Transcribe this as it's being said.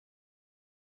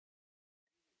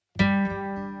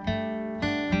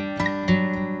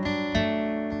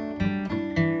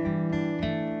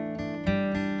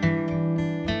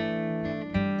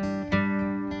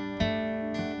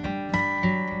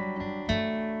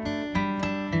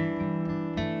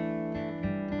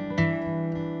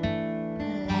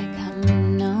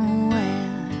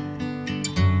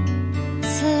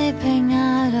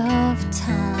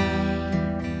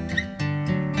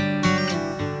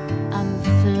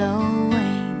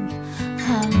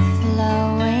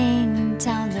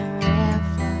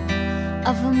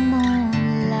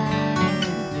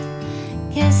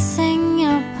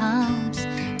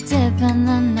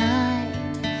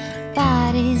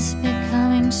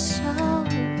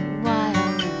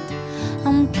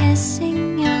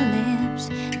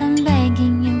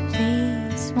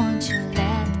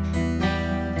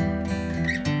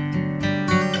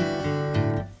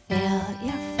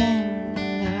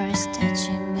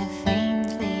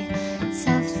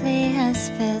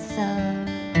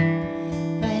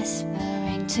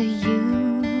to you.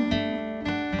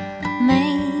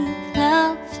 Make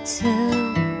love to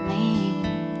me.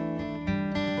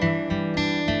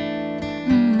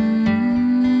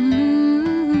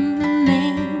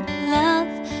 Make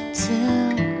love to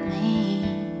me.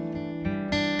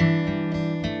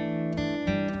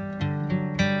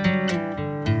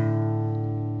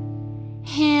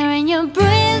 Hearing your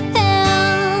breathing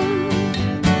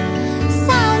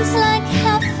sounds like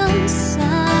heaven's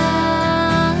sound.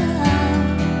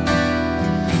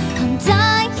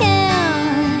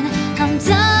 I'm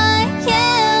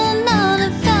dying on the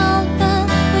velvet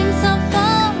wings of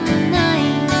all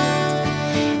night,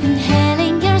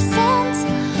 inhaling your scent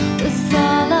with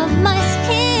all of my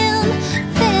skin,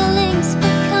 feelings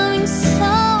becoming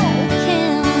so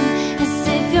keen, as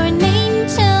if you're an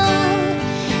angel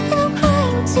and I'm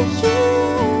crying to you.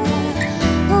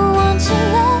 Won't you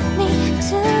let me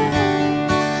do?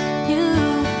 You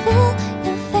feel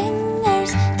your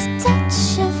fingers to touch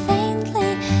you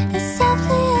faintly, as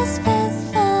softly as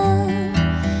feather,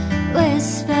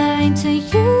 whispering to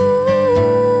you.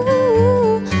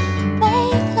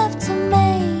 Make love to me.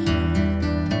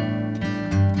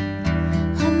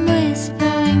 I'm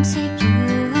whispering to you.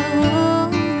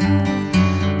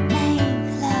 Make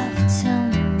love to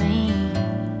me.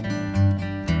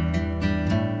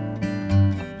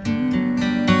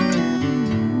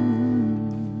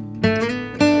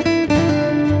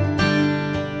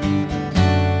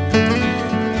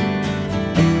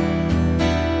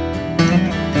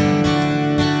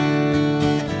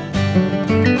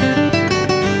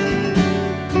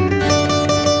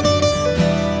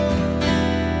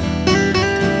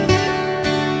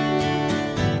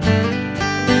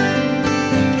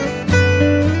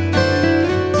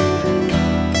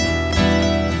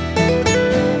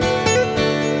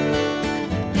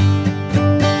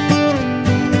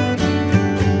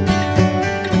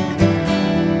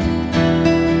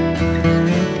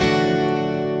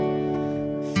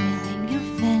 Feeling your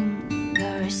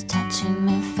fingers touching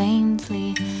me faintly,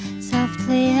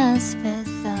 softly as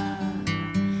feather,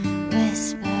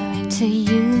 whispering to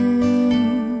you.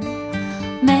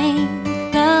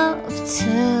 Make love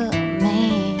to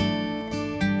me.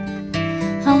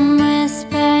 I'm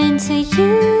whispering to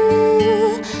you.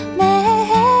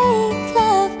 Make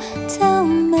love to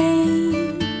me.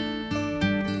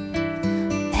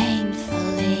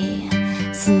 Painfully,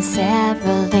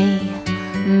 sincerely,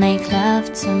 make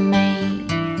love to me.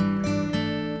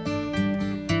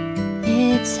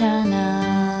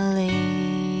 Eternally,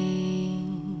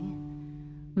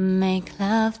 make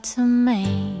love to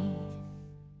me.